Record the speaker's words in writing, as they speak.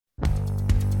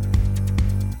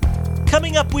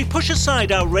Coming up, we push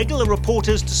aside our regular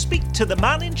reporters to speak to the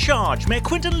man in charge. Mayor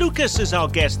Quinton Lucas is our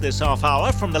guest this half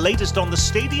hour. From the latest on the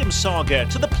stadium saga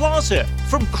to the Plaza,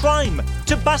 from crime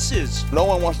to buses. No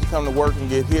one wants to come to work and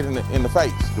get hit in the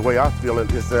face. The way I feel it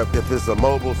is that if it's a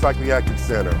mobile psychiatric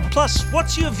center. Plus,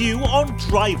 what's your view on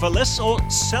driverless or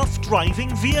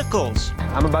self-driving vehicles?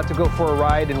 I'm about to go for a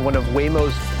ride in one of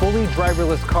Waymo's fully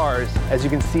driverless cars. As you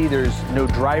can see, there's no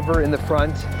driver in the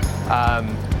front.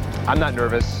 I'm not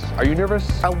nervous. Are you nervous?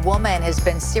 A woman has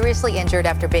been seriously injured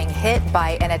after being hit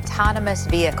by an autonomous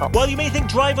vehicle. While you may think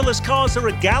driverless cars are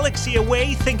a galaxy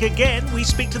away, think again. We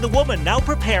speak to the woman now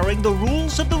preparing the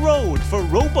rules of the road for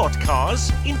robot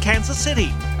cars in Kansas City.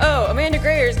 Oh, Amanda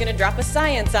Graor is going to drop a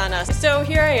science on us. So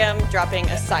here I am dropping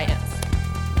a science.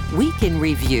 Week in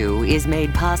Review is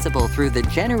made possible through the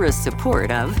generous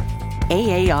support of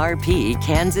AARP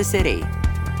Kansas City,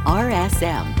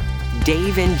 RSM,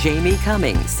 Dave and Jamie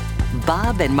Cummings,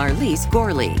 Bob and Marlise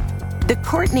Gorley, the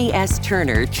Courtney S.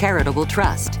 Turner Charitable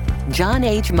Trust, John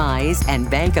H. Mize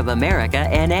and Bank of America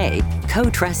N.A.,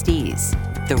 co-trustees,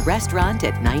 the restaurant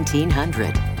at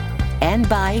 1900, and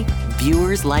by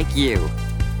viewers like you.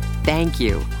 Thank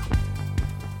you.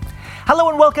 Hello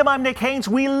and welcome, I'm Nick Haines.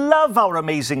 We love our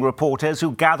amazing reporters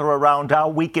who gather around our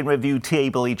Week in Review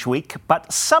table each week,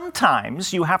 but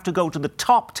sometimes you have to go to the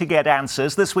top to get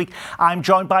answers. This week, I'm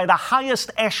joined by the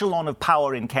highest echelon of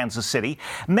power in Kansas City,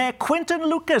 Mayor Quinton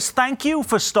Lucas. Thank you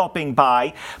for stopping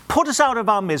by. Put us out of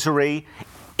our misery.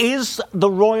 Is the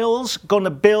Royals going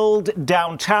to build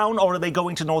downtown, or are they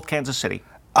going to North Kansas City?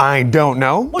 I don't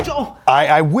know.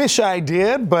 I wish I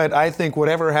did, but I think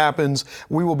whatever happens,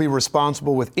 we will be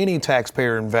responsible with any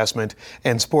taxpayer investment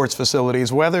in sports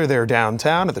facilities, whether they're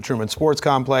downtown at the Truman Sports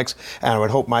Complex, and I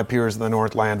would hope my peers in the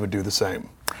Northland would do the same.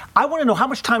 I want to know, how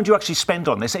much time do you actually spend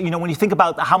on this? You know, when you think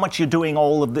about how much you're doing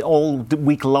all the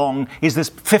week long, is this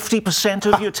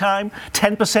 50% of your time,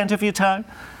 10% of your time?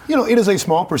 You know, it is a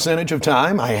small percentage of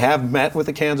time. I have met with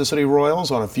the Kansas City Royals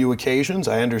on a few occasions.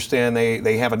 I understand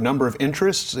they have a number of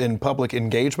interests in public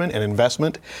engagement and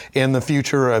investment in the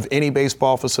future of any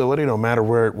baseball facility, no matter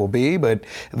where it will be. But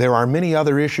there are many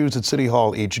other issues at City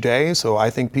Hall each day, so I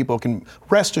think people can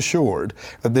rest assured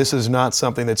that this is not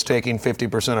something that's taking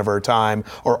 50% of our time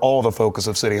or all the focus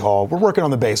of City Hall. We're working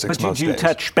on the basics most days. But do you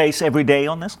touch base every day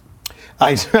on this?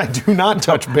 I do not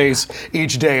touch base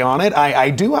each day on it.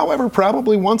 I do, however,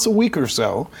 probably once a week or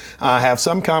so, have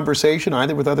some conversation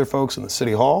either with other folks in the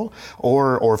City Hall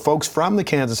or folks from the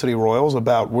Kansas City Royals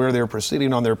about where they're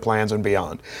proceeding on their plans and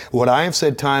beyond. What I have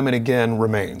said time and again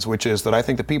remains, which is that I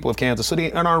think the people of Kansas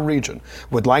City and our region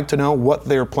would like to know what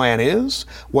their plan is,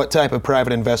 what type of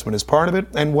private investment is part of it,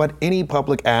 and what any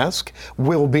public ask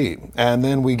will be. And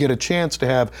then we get a chance to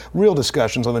have real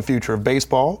discussions on the future of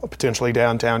baseball, potentially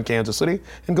downtown Kansas City,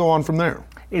 and go on from there.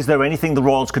 Is there anything the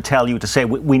Royals could tell you to say,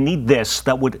 we need this,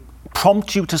 that would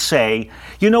prompt you to say,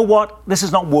 you know what, this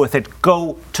is not worth it,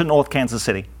 go to North Kansas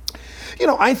City? You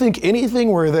know, I think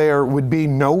anything where there would be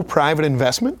no private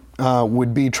investment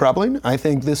would be troubling. I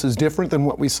think this is different than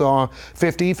what we saw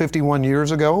 51 years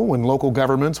ago when local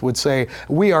governments would say,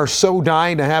 we are so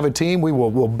dying to have a team,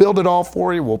 we'll build it all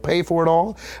for you, we'll pay for it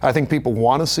all. I think people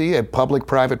want to see a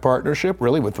public-private partnership,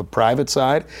 really, with the private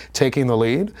side taking the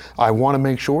lead. I want to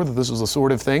make sure that this is the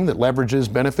sort of thing that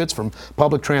leverages benefits from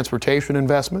public transportation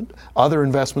investment, other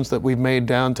investments that we've made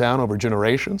downtown over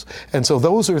generations. And so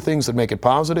those are things that make it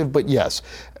positive. But yes,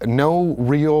 no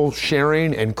real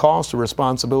sharing and cost or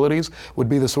responsibility would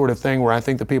be the sort of thing where I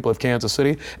think the people of Kansas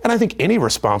City, and I think any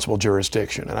responsible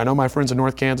jurisdiction, and I know my friends in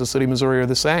North Kansas City, Missouri are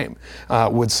the same,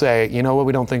 would say, you know what,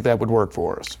 we don't think that would work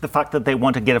for us. The fact that they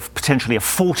want to get potentially a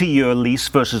 40-year lease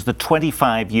versus the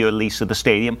 25-year lease of the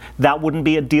stadium, that wouldn't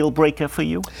be a deal breaker for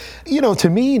you? You know, to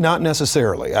me, not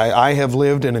necessarily. I have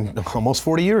lived in almost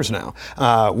 40 years now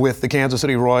with the Kansas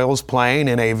City Royals playing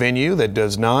in a venue that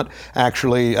does not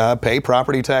actually pay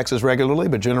property taxes regularly,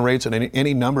 but generates in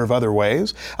any number of other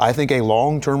ways. I think a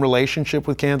long-term relationship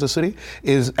with Kansas City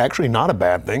is actually not a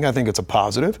bad thing. I think it's a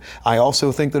positive. I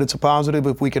also think that it's a positive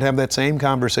if we could have that same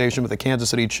conversation with the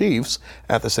Kansas City Chiefs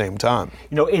at the same time.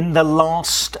 You know, in the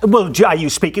last, well, are you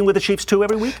speaking with the Chiefs too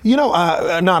every week? You know,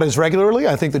 not as regularly.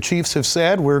 I think the Chiefs have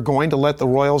said we're going to let the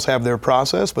Royals have their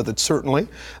process, but that certainly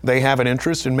they have an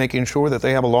interest in making sure that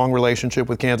they have a long relationship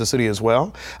with Kansas City as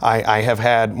well. I have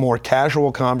had more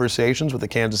casual conversations with the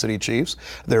Kansas City Chiefs.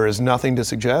 There is nothing to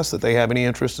suggest that they have any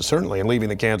interest certainly in leaving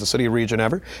the Kansas City region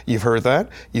ever. You've heard that.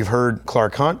 You've heard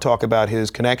Clark Hunt talk about his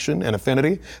connection and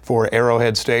affinity for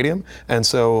Arrowhead Stadium. And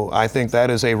so I think that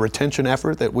is a retention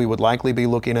effort that we would likely be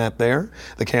looking at there.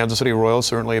 The Kansas City Royals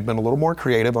certainly have been a little more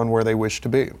creative on where they wish to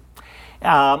be.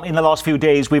 In the last few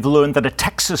days, we've learned that a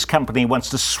Texas company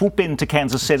wants to swoop into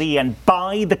Kansas City and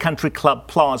buy the Country Club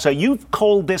Plaza. You've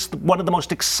called this one of the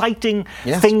most exciting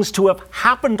things to have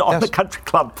happened on the Country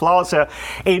Club Plaza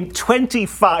in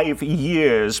 25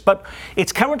 years. But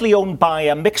it's currently owned by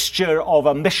a mixture of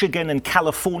a Michigan and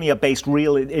California-based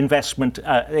real investment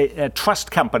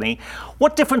trust company.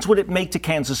 What difference would it make to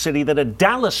Kansas City that a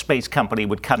Dallas-based company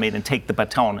would come in and take the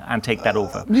baton and take that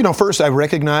over? First, I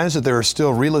recognize that there are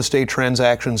still real estate transactions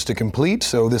to complete,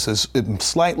 so this is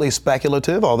slightly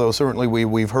speculative, although certainly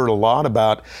we've heard a lot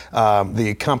about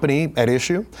the company at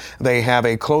issue. They have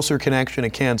a closer connection to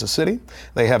Kansas City.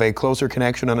 They have a closer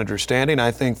connection and understanding, I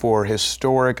think, for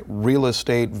historic real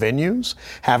estate venues.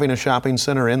 Having a shopping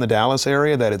center in the Dallas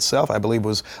area that itself, I believe,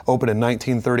 was opened in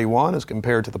 1931 as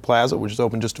compared to the Plaza, which was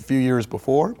opened just a few years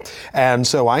before. And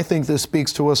so I think this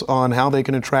speaks to us on how they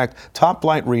can attract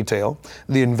top-flight retail,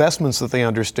 the investments that they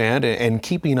understand, and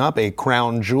keeping up a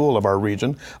crown jewel of our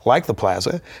region, like the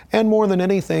Plaza, and more than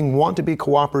anything, want to be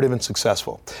cooperative and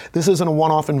successful. This isn't a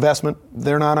one-off investment.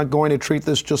 They're not going to treat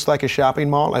this just like a shopping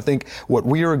mall. I think what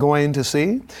we are going to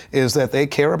see is that they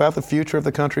care about the future of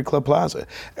the Country Club Plaza.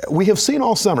 We have seen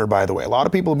all summer, by the way, a lot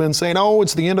of people have been saying, oh,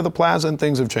 it's the end of the Plaza and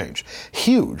things have changed.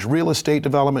 Huge real estate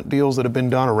development deals that have been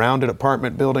done around it,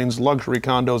 apartment buildings, luxury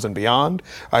condos, and beyond.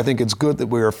 I think it's good that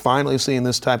we are finally seeing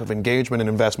this type of engagement and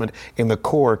investment in the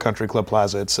core Country Club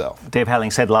Plaza itself. Dave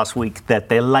Helling said last week that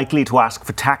they're likely to ask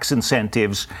for tax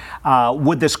incentives.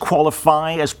 Would this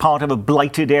qualify as part of a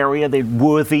blighted area?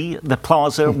 The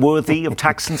Plaza worthy of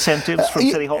tax incentives from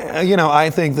City Hall? I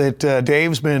think that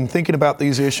Dave's been thinking about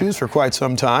these issues for quite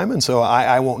some time, and so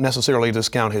I won't necessarily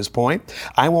discount his point.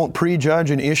 I won't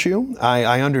prejudge an issue.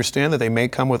 I understand that they may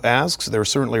come with asks. There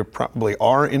certainly probably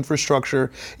are infrastructure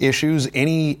issues.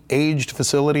 Any aged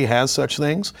facility has such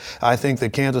things. I think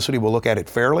that Kansas City will look at it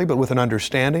fairly, but with an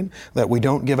understanding that we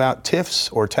don't give out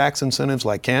TIFs or tax incentives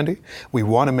like candy. We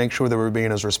want to make sure that we're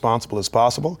being as responsible as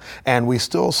possible, and we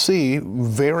still see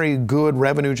very good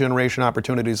revenue generation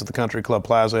opportunities at the Country Club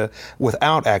Plaza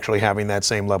without actually having that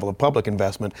same level of public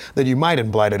investment that you might in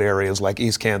blighted areas like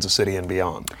East Kansas City and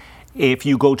beyond. If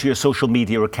you go to your social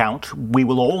media account, we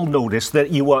will all notice that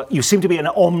you seem to be an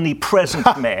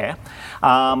omnipresent mayor,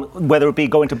 whether it be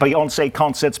going to Beyonce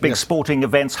concerts, big sporting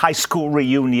events, high school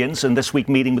reunions, and this week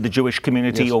meeting with the Jewish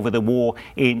community over the war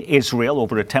in Israel,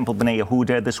 over at Temple B'nai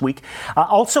Yehuda this week.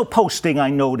 Also posting, I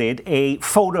noted, a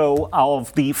photo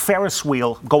of the Ferris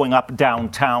wheel going up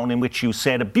downtown, in which you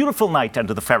said, a beautiful night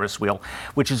under the Ferris wheel,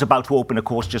 which is about to open, of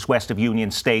course, just west of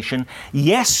Union Station.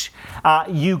 Yes,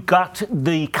 you got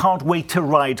the can't wait to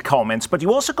ride comments, but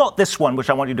you also got this one, which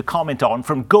I want you to comment on,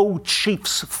 from Go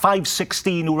Chiefs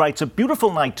 516, who writes, a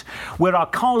beautiful night where our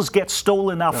cars get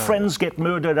stolen, our friends get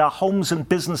murdered, our homes and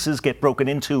businesses get broken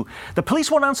into. The police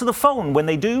won't answer the phone. When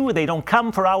they do, they don't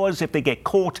come for hours. If they get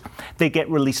caught, they get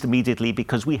released immediately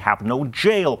because we have no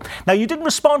jail. Now, you didn't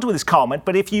respond to this comment,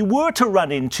 but if you were to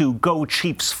run into Go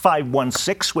Chiefs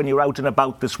 516 when you're out and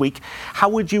about this week, how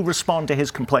would you respond to his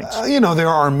complaints? There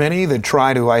are many that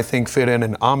try to, I think, fit in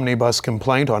an omnibus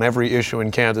complaint on every issue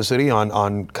in Kansas City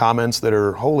on comments that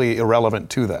are wholly irrelevant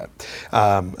to that.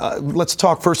 Let's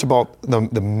talk first about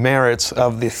the merits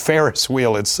of the Ferris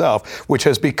wheel itself, which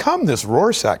has become this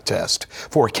Rorschach test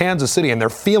for Kansas City and their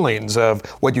feelings of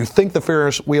what you think the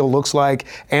Ferris wheel looks like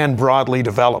and broadly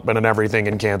development and everything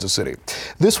in Kansas City.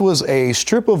 This was a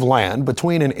strip of land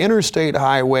between an interstate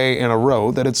highway and a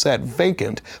road that had sat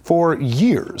vacant for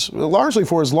years, largely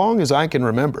for as long as I can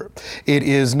remember. It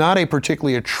is not a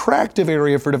particularly attractive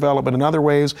area for development in other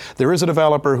ways. There is a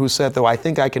developer who said, though, I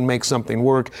think I can make something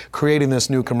work, creating this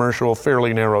new commercial,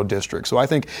 fairly narrow district. So I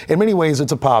think in many ways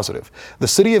it's a positive. The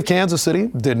city of Kansas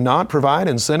City did not provide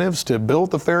incentives to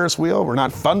build the Ferris wheel. We're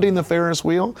not funding the Ferris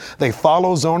wheel. They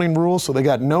follow zoning rules, so they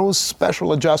got no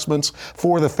special adjustments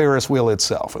for the Ferris wheel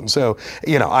itself. And so,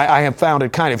 I have found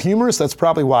it kind of humorous. That's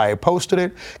probably why I posted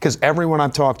it, because everyone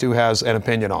I've talked to has an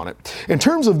opinion on it. In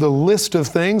terms of the list of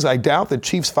things, I doubt that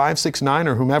Chiefs 569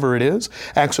 or whomever it is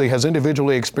actually has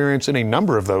individually experienced any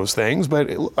number of those things, but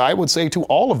I would say to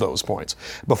all of those points.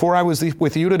 Before I was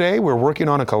with you today, we're working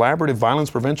on a collaborative violence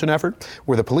prevention effort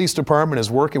where the police department is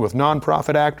working with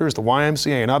nonprofit actors, the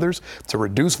YMCA and others, to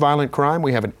reduce violent crime.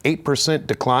 We have an 8%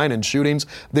 decline in shootings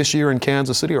this year in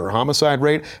Kansas City. Our homicide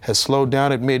rate has slowed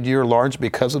down at mid-year, large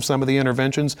because of some of the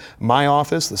interventions my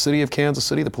office, the city of Kansas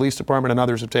City, the police department, and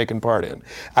others have taken part in.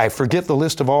 I forget the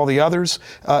list of all the others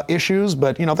issues,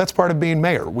 but that's part of being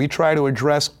mayor. We try to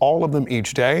address all of them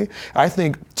each day. I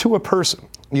think to a person,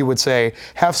 you would say,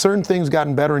 have certain things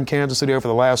gotten better in Kansas City over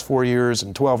the last 4 years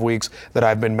and 12 weeks that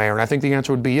I've been mayor? And I think the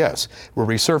answer would be yes. We're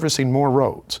resurfacing more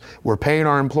roads. We're paying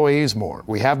our employees more.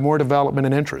 We have more development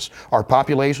and interest. Our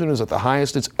population is at the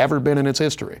highest it's ever been in its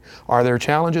history. Are there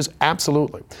challenges?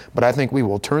 Absolutely. But I think we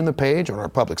will turn the page on our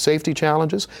public safety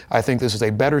challenges. I think this is a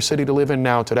better city to live in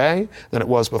now today than it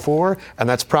was before. And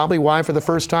that's probably why for the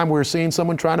first time we're seeing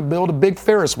someone trying to build a big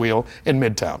Ferris wheel in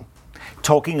Midtown.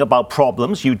 Talking about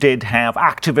problems, you did have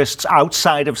activists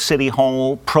outside of City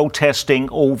Hall protesting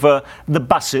over the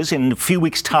buses. In a few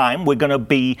weeks' time, we're going to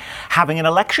be having an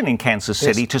election in Kansas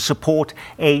City to support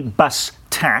a bus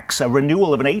tax, a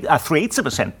renewal of a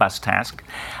 3/8% bus tax.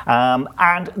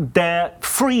 And they're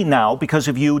free now because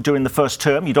of you during the first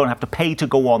term. You don't have to pay to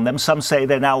go on them. Some say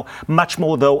they're now much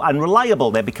more, though,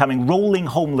 unreliable. They're becoming rolling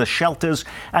homeless shelters,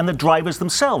 and the drivers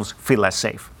themselves feel less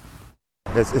safe.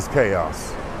 It's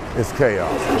chaos. It's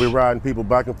chaos. We're riding people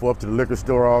back and forth to the liquor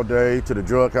store all day, to the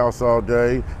drug house all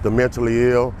day, the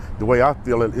mentally ill. The way I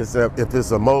feel it is that if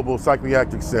it's a mobile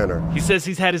psychiatric center. He says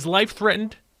he's had his life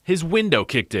threatened, his window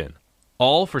kicked in,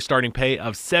 all for starting pay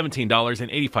of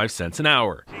 $17.85 an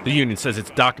hour. The union says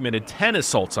it's documented 10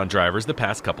 assaults on drivers the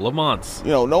past couple of months.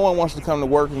 You know, no one wants to come to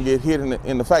work and get hit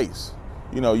in the face.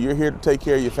 You know, you're here to take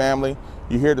care of your family.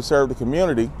 You're here to serve the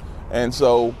community. And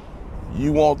so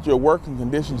you want your working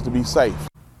conditions to be safe.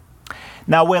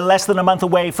 Now, we're less than a month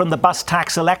away from the bus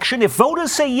tax election. If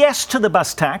voters say yes to the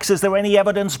bus tax, is there any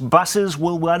evidence buses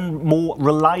will run more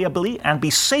reliably and be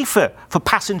safer for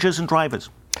passengers and drivers?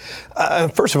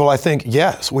 First of all, I think,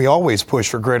 yes, we always push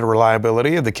for greater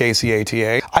reliability of the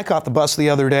KCATA. I caught the bus the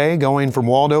other day going from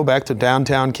Waldo back to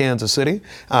downtown Kansas City.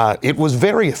 It was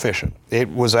very efficient. It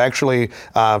was actually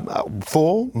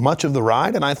full much of the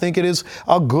ride, and I think it is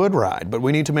a good ride. But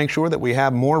we need to make sure that we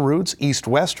have more routes,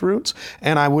 east-west routes,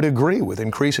 and I would agree with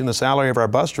increasing the salary of our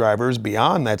bus drivers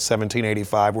beyond that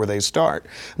 $17.85 where they start.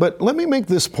 But let me make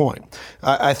this point.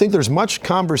 I think there's much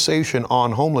conversation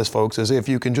on homeless folks as if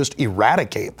you can just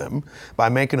eradicate them by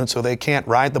making it so they can't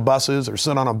ride the buses or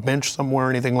sit on a bench somewhere or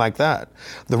anything like that.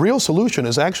 The real solution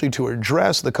is actually to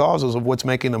address the causes of what's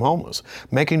making them homeless,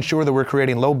 making sure that we're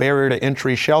creating low barrier to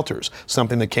entry shelters,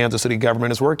 something the Kansas City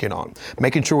government is working on,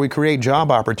 making sure we create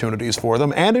job opportunities for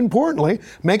them, and importantly,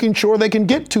 making sure they can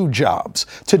get to jobs,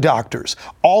 to doctors,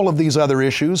 all of these other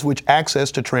issues which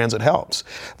access to transit helps.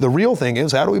 The real thing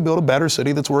is, how do we build a better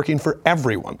city that's working for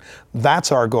everyone?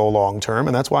 That's our goal long term,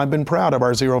 and that's why I've been proud of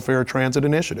our Zero Fare Transit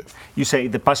initiative. You say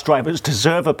the bus drivers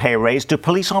deserve a pay raise. Do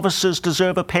police officers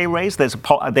deserve a pay raise?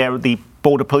 The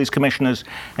Board of Police Commissioners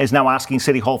is now asking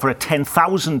City Hall for a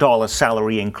 $10,000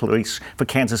 salary increase for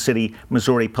Kansas City,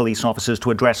 Missouri police officers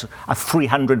to address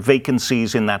 300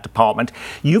 vacancies in that department.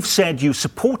 You've said you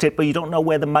support it, but you don't know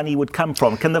where the money would come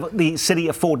from. Can the city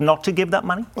afford not to give that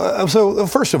money? So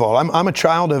first of all, I'm a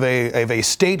child of a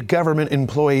state government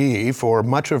employee for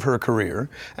much of her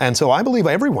career, and so I believe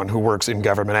everyone who works in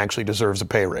government actually deserves a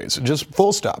pay raise. Just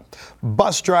full stop.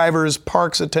 Bus drivers,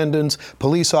 parks attendants,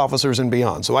 police officers, and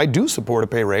beyond. So I do support a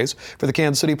pay raise for the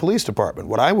Kansas City Police Department.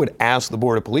 What I would ask the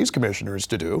Board of Police Commissioners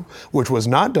to do, which was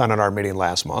not done at our meeting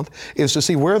last month, is to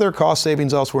see where there are cost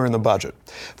savings elsewhere in the budget.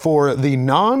 For the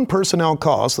non-personnel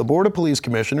costs, the Board of Police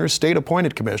Commissioners,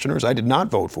 state-appointed commissioners, I did not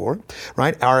vote for,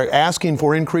 right, are asking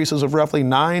for increases of roughly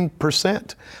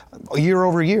 9% year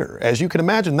over year. As you can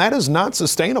imagine, that is not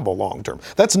sustainable long-term.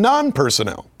 That's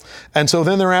non-personnel. And so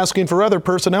then they're asking for other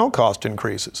personnel cost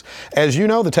increases. As you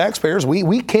know, the taxpayers,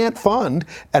 we can't fund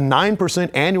a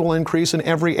 9% annual increase in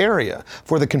every area.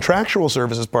 For the contractual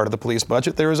services part of the police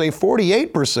budget, there is a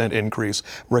 48% increase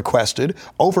requested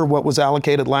over what was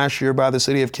allocated last year by the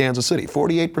city of Kansas City.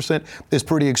 48% is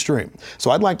pretty extreme.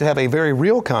 So I'd like to have a very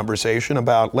real conversation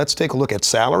about, let's take a look at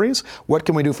salaries. What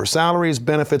can we do for salaries,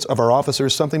 benefits of our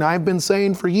officers? Something I've been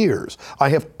saying for years. I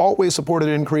have always supported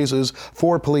increases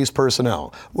for police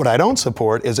personnel. What I don't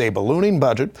support is a ballooning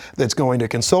budget that's going to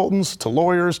consultants, to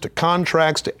lawyers, to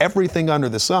contracts, to everything under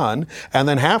the sun, and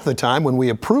then half the time when we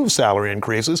approve salary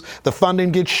increases, the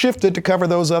funding gets shifted to cover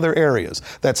those other areas.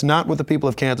 That's not what the people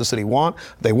of Kansas City want.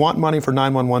 They want money for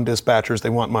 911 dispatchers. They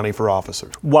want money for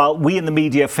officers. While we in the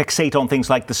media fixate on things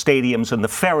like the stadiums and the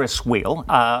Ferris wheel,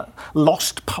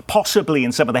 lost possibly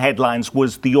in some of the headlines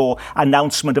was your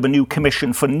announcement of a new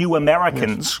commission for new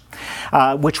Americans,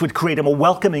 which would create a more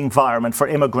welcoming environment for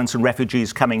immigrants immigrants and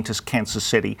refugees coming to Kansas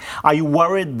City. Are you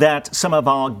worried that some of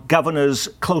our governors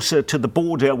closer to the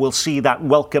border will see that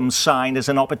welcome sign as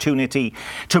an opportunity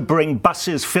to bring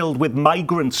buses filled with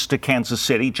migrants to Kansas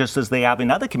City, just as they have in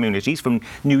other communities, from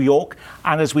New York,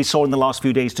 and as we saw in the last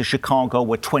few days to Chicago,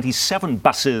 where 27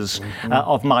 buses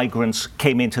of migrants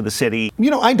came into the city? You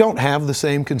know, I don't have the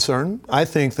same concern. I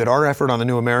think that our effort on the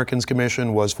New Americans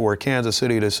Commission was for Kansas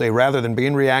City to say, rather than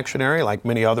being reactionary like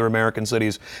many other American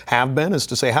cities have been, is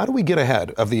to say, how do we get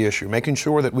ahead of the issue, making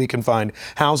sure that we can find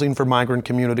housing for migrant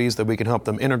communities, that we can help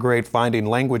them integrate, finding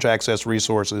language access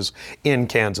resources in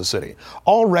Kansas City.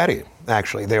 Already,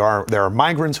 actually, there are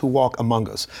migrants who walk among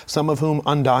us, some of whom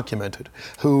undocumented,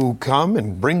 who come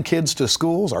and bring kids to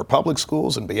schools, our public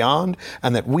schools and beyond,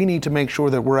 and that we need to make sure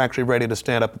that we're actually ready to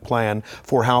stand up a plan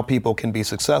for how people can be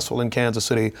successful in Kansas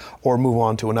City or move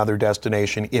on to another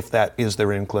destination if that is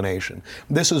their inclination.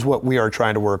 This is what we are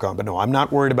trying to work on. But no, I'm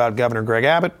not worried about Governor Greg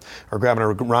Abbott or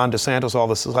Governor Ron DeSantis all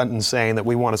of a sudden saying that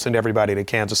we want to send everybody to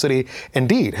Kansas City.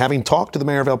 Indeed, having talked to the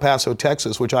mayor of El Paso,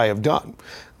 Texas, which I have done,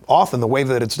 often the way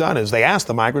that it's done is they ask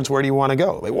the migrants, where do you want to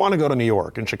go? They want to go to New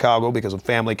York and Chicago because of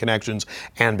family connections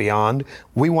and beyond.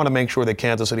 We want to make sure that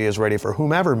Kansas City is ready for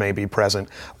whomever may be present,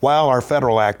 while our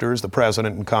federal actors, the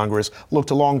president and Congress, look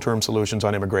to long-term solutions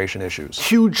on immigration issues.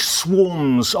 Huge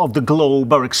swarms of the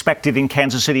globe are expected in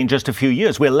Kansas City in just a few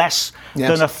years. We're less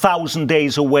than 1,000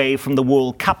 days away from the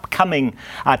World Cup coming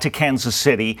to Kansas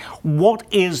City. What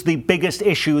is the biggest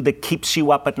issue that keeps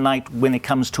you up at night when it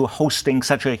comes to hosting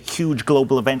such a huge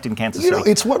global event in Kansas City? You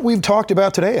know, it's what we've talked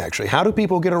about today, actually. How do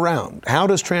people get around? How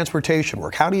does transportation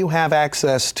work? How do you have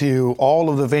access to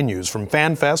all of the venues, from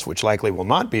Fan Fest, which likely will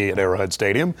not be at Arrowhead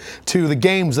Stadium, to the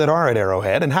games that are at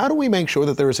Arrowhead? And how do we make sure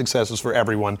that there are successes for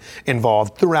everyone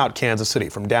involved throughout Kansas City,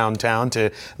 from downtown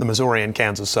to the Missouri and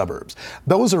Kansas suburbs?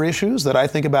 Those are issues that I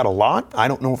think about a lot. I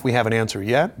don't know if we have an answer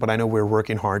yet, but I know we're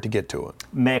working hard to get to it.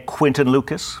 Mayor Quinton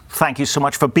Lucas, thank you so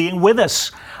much for being with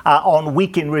us on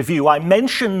Week in Review. I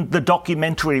mentioned the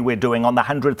documentary we're doing on the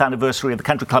 100th anniversary of the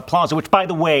Country Club Plaza, which, by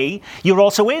the way, you're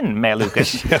also in, Mayor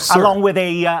Lucas. Yes, sir. Along with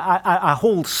a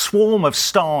whole swarm of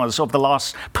stars of the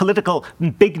last political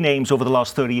big names over the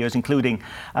last 30 years, including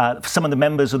some of the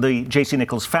members of the J.C.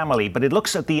 Nichols family. But it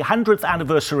looks at the 100th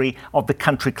anniversary of the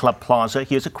Country Club Plaza.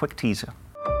 Here's a quick teaser.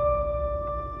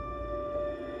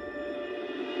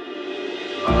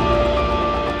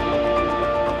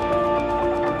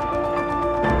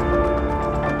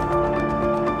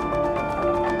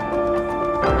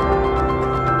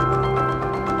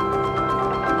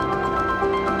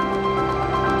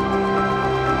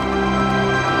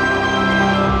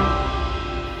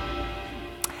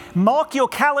 Mark your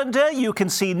calendar. You can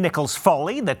see Nichols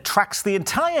Folly that tracks the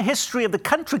entire history of the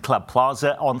Country Club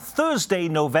Plaza on Thursday,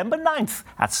 November 9th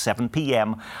at 7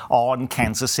 p.m. on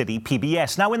Kansas City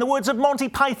PBS. Now, in the words of Monty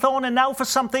Python, and now for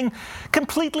something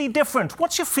completely different.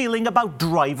 What's your feeling about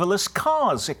driverless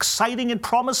cars? Exciting and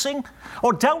promising,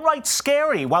 or downright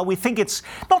scary? While we think it's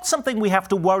not something we have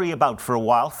to worry about for a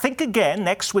while, think again.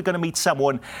 Next, we're going to meet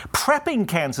someone prepping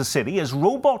Kansas City as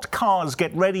robot cars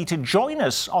get ready to join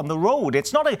us on the road.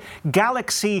 It's not a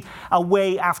galaxy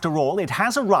away after all. It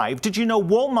has arrived. Did you know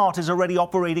Walmart is already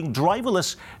operating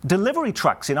driverless delivery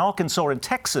trucks in Arkansas and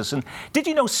Texas? And did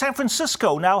you know San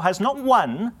Francisco now has not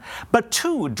one, but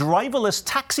 2 driverless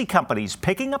taxi companies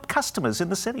picking up customers in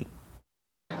the city?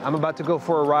 I'm about to go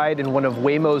for a ride in one of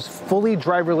Waymo's fully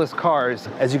driverless cars.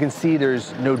 As you can see,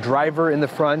 there's no driver in the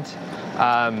front.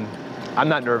 I'm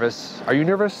not nervous. Are you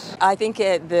nervous? I think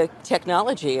the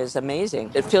technology is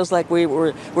amazing. It feels like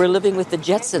we're living with the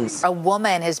Jetsons. A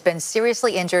woman has been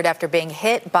seriously injured after being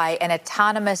hit by an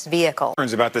autonomous vehicle.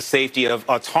 Concerns about the safety of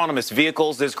autonomous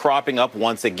vehicles is cropping up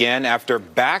once again after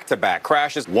back-to-back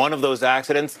crashes. One of those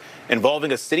accidents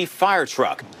involving a city fire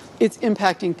truck. It's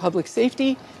impacting public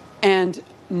safety, and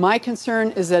my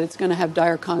concern is that it's going to have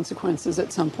dire consequences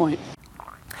at some point.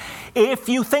 If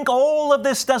you think all of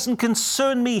this doesn't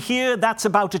concern me here, that's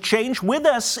about to change. With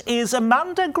us is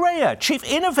Amanda Graor, Chief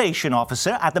Innovation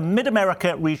Officer at the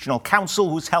Mid-America Regional Council,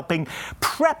 who's helping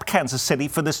prep Kansas City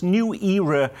for this new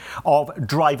era of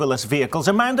driverless vehicles.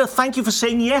 Amanda, thank you for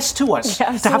saying yes to us.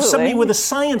 Yeah, to have somebody with a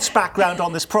science background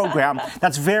on this program,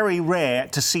 that's very rare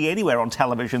to see anywhere on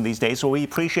television these days, so we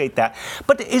appreciate that.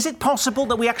 But is it possible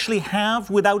that we actually have,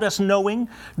 without us knowing,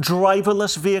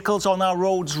 driverless vehicles on our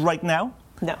roads right now?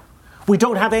 No. We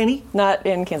don't have any? Not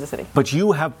in Kansas City. But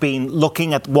you have been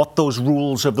looking at what those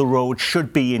rules of the road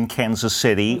should be in Kansas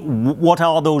City. What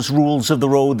are those rules of the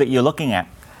road that you're looking at?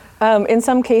 In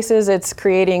some cases, it's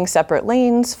creating separate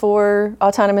lanes for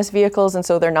autonomous vehicles, and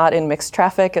so they're not in mixed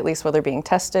traffic, at least while they're being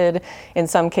tested. In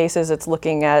some cases, it's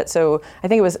looking at, so I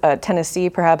think it was Tennessee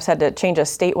perhaps had to change a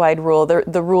statewide rule.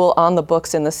 The rule on the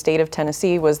books in the state of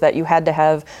Tennessee was that you had to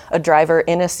have a driver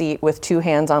in a seat with two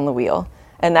hands on the wheel.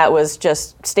 And that was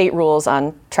just state rules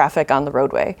on traffic on the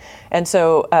roadway. And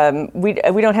so we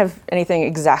don't have anything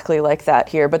exactly like that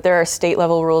here, but there are state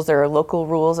level rules, there are local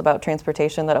rules about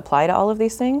transportation that apply to all of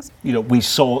these things. You know, we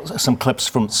saw some clips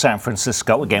from San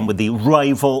Francisco, again, with the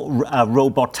rival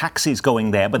robot taxis going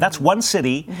there, but that's one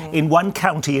city in one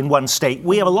county in one state.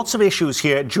 We have lots of issues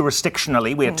here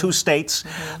jurisdictionally. We have two states,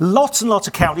 lots and lots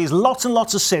of counties, lots and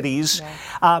lots of cities.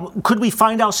 Could we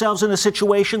find ourselves in a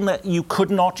situation that you could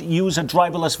not use a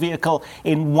driverless vehicle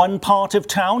in one part of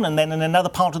town and then in another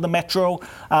part of the metro,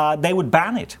 they would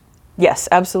ban it? Yes,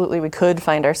 absolutely. We could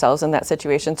find ourselves in that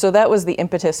situation. So that was the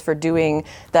impetus for doing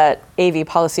that AV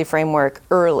policy framework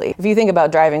early. If you think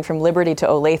about driving from Liberty to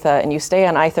Olathe and you stay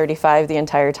on I-35 the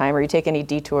entire time, or you take any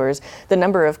detours, the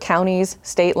number of counties,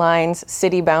 state lines,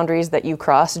 city boundaries that you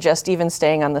cross, just even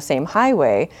staying on the same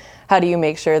highway, how do you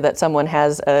make sure that someone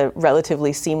has a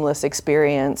relatively seamless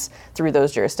experience through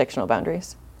those jurisdictional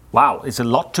boundaries? Wow, it's a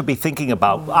lot to be thinking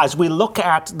about. As we look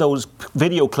at those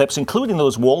video clips, including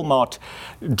those Walmart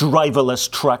driverless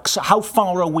trucks, how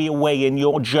far are we away, in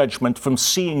your judgment, from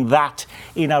seeing that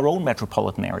in our own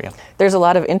metropolitan area? There's a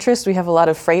lot of interest. We have a lot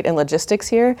of freight and logistics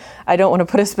here. I don't want to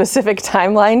put a specific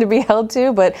timeline to be held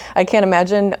to, but I can't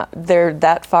imagine they're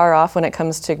that far off when it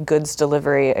comes to goods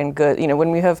delivery and good. You know,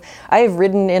 when I have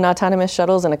ridden in autonomous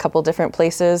shuttles in a couple different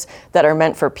places that are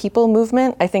meant for people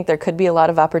movement. I think there could be a lot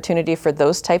of opportunity for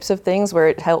those types of things where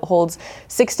it holds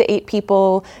 6 to 8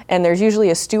 people, and there's usually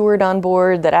a steward on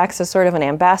board that acts as sort of an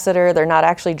ambassador. They're not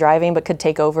actually driving but could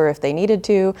take over if they needed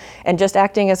to, and just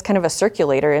acting as kind of a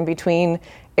circulator in between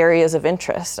areas of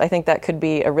interest. I think that could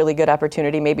be a really good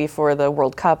opportunity maybe for the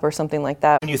World Cup or something like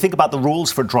that. When you think about the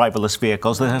rules for driverless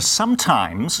vehicles, there are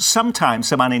sometimes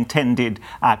some unintended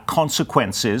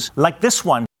consequences, like this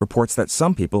one. Reports that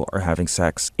some people are having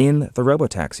sex in the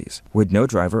robotaxis with no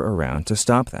driver around to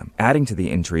stop them, adding to the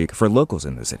intrigue for locals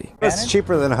in the city. It's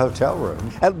cheaper than a hotel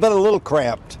room, but a little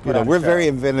cramped. You know, we're very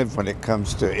inventive when it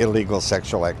comes to illegal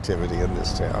sexual activity in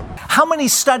this town. How many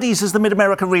studies has the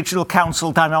Mid-America Regional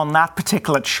Council done on that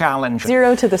particular challenge?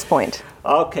 0 to this point.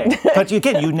 Okay. But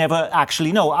again, you never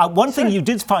actually know. One thing you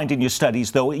did find in your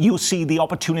studies, though, you see the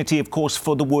opportunity, of course,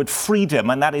 for the word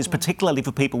freedom, and that is particularly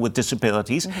for people with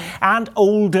disabilities and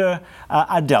older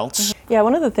adults. Yeah,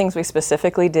 one of the things we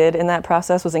specifically did in that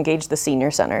process was engage the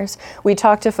senior centers. We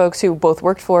talked to folks who both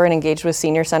worked for and engaged with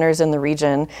senior centers in the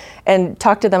region and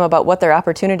talked to them about what their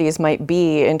opportunities might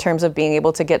be in terms of being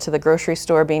able to get to the grocery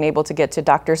store, being able to get to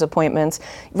doctor's appointments,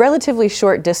 relatively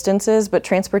short distances, but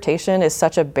transportation is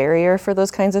such a barrier for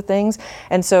those kinds of things.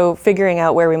 And so figuring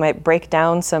out where we might break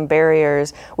down some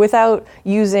barriers without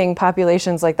using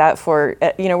populations like that for,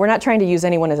 we're not trying to use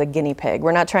anyone as a guinea pig.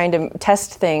 We're not trying to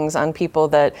test things on people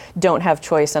that don't have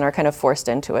choice and are kind of forced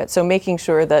into it. So making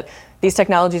sure that these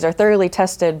technologies are thoroughly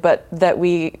tested, but that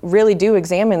we really do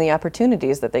examine the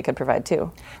opportunities that they could provide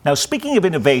too. Now, speaking of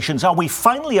innovations, are we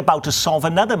finally about to solve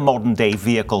another modern-day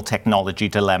vehicle technology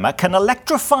dilemma? Can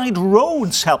electrified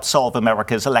roads help solve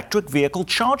America's electric vehicle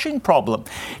charging problem?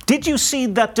 Did you see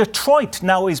that Detroit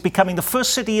now is becoming the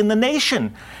first city in the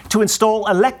nation to install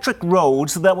electric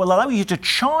roads that will allow you to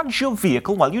charge your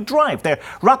vehicle while you drive? They're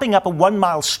wrapping up a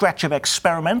 1-mile stretch of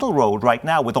experimental road right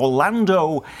now, with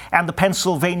Orlando and the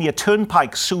Pennsylvania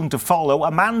Turnpike soon to follow.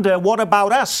 Amanda, what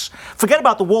about us? Forget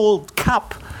about the World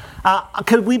Cup.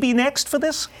 Could we be next for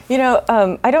this?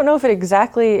 I don't know if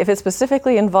it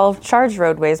specifically involved charged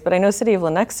roadways, but I know City of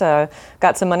Lenexa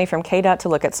got some money from KDOT to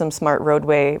look at some smart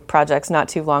roadway projects not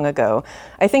too long ago.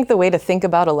 I think the way to think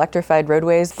about electrified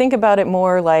roadways, think about it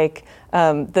more like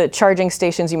the charging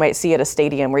stations you might see at a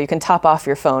stadium where you can top off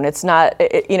your phone. It's not,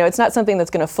 it's not something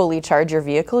that's going to fully charge your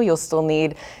vehicle. You'll still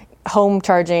need home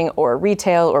charging or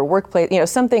retail or workplace,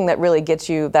 something that really gets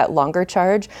you that longer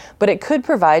charge, but it could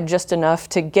provide just enough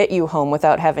to get you home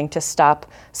without having to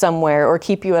stop somewhere or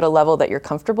keep you at a level that you're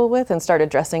comfortable with, and start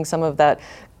addressing some of that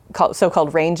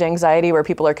so-called range anxiety, where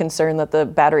people are concerned that the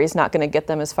battery's not going to get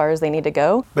them as far as they need to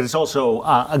go. But it's also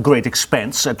a great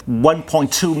expense. At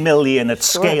 $1.2 million at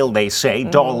scale, they say,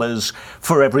 dollars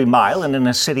for every mile. And in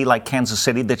a city like Kansas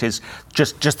City, that is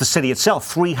just the city itself,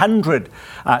 300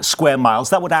 square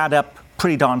miles, that would add up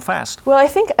pretty darn fast. Well, I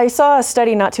think I saw a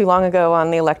study not too long ago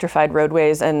on the electrified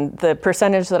roadways, and the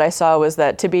percentage that I saw was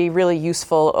that to be really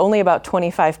useful, only about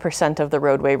 25% of the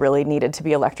roadway really needed to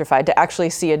be electrified to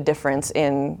actually see a difference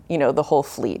in, the whole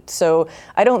fleet. So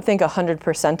I don't think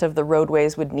 100% of the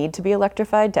roadways would need to be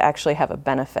electrified to actually have a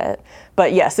benefit.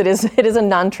 But yes, it is a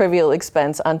non-trivial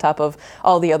expense on top of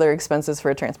all the other expenses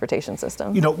for a transportation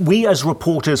system. We as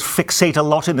reporters fixate a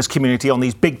lot in this community on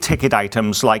these big ticket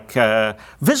items like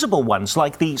visible ones,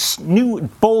 like the new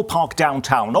ballpark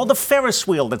downtown or the Ferris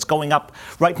wheel that's going up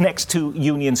right next to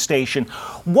Union Station.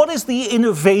 What is the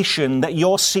innovation that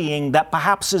you're seeing that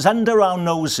perhaps is under our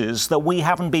noses that we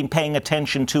haven't been paying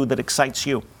attention to that excites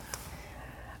you?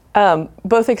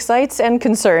 Both excites and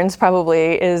concerns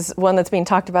probably is one that's being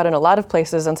talked about in a lot of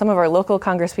places, and some of our local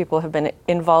congresspeople have been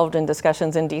involved in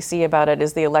discussions in DC about it,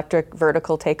 is the electric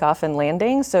vertical takeoff and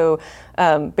landing. So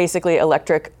basically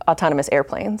electric autonomous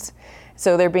airplanes.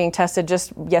 So they're being tested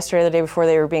just yesterday, the day before,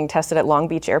 they were being tested at Long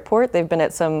Beach Airport. They've been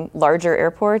at some larger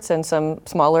airports and some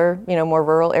smaller, more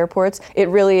rural airports. It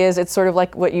really is, it's sort of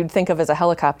like what you'd think of as a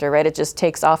helicopter, right? It just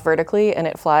takes off vertically and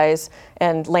it flies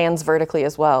and lands vertically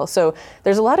as well. So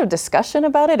there's a lot of discussion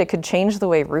about it. It could change the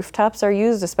way rooftops are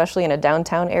used, especially in a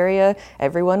downtown area.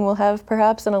 Everyone will have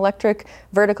perhaps an electric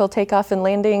vertical takeoff and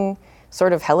landing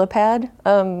sort of helipad,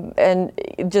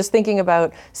 and just thinking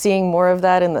about seeing more of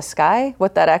that in the sky,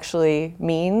 what that actually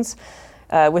means.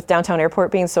 With downtown airport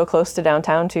being so close to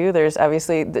downtown too, there's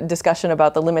obviously the discussion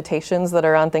about the limitations that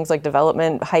are on things like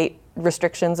development, height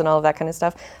restrictions and all of that kind of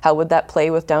stuff. How would that play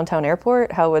with downtown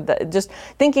airport? How would that, just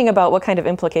thinking about what kind of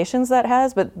implications that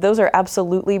has, but those are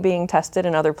absolutely being tested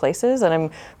in other places, and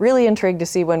I'm really intrigued to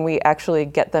see when we actually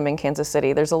get them in Kansas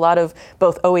City. There's a lot of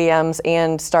both OEMs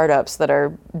and startups that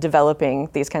are developing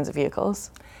these kinds of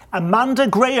vehicles. Amanda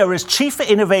Graor is Chief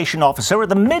Innovation Officer at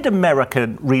the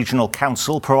Mid-American Regional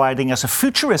Council, providing us a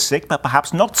futuristic but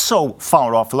perhaps not so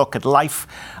far off look at life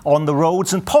on the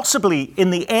roads and possibly in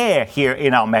the air here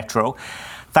in our metro.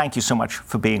 Thank you so much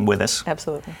for being with us.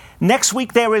 Absolutely. Next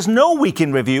week, there is no Week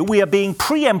in Review. We are being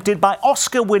preempted by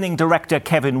Oscar-winning director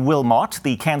Kevin Wilmot.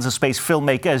 The Kansas-based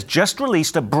filmmaker has just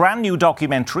released a brand new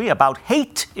documentary about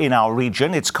hate in our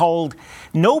region. It's called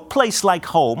No Place Like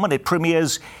Home, and it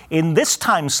premieres in this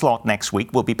time slot next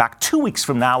week. We'll be back 2 weeks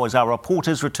from now as our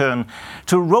reporters return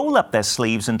to roll up their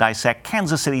sleeves and dissect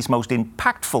Kansas City's most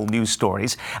impactful news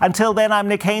stories. Until then, I'm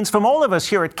Nick Haines. From all of us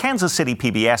here at Kansas City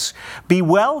PBS, be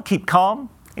well, keep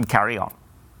calm, and carry on.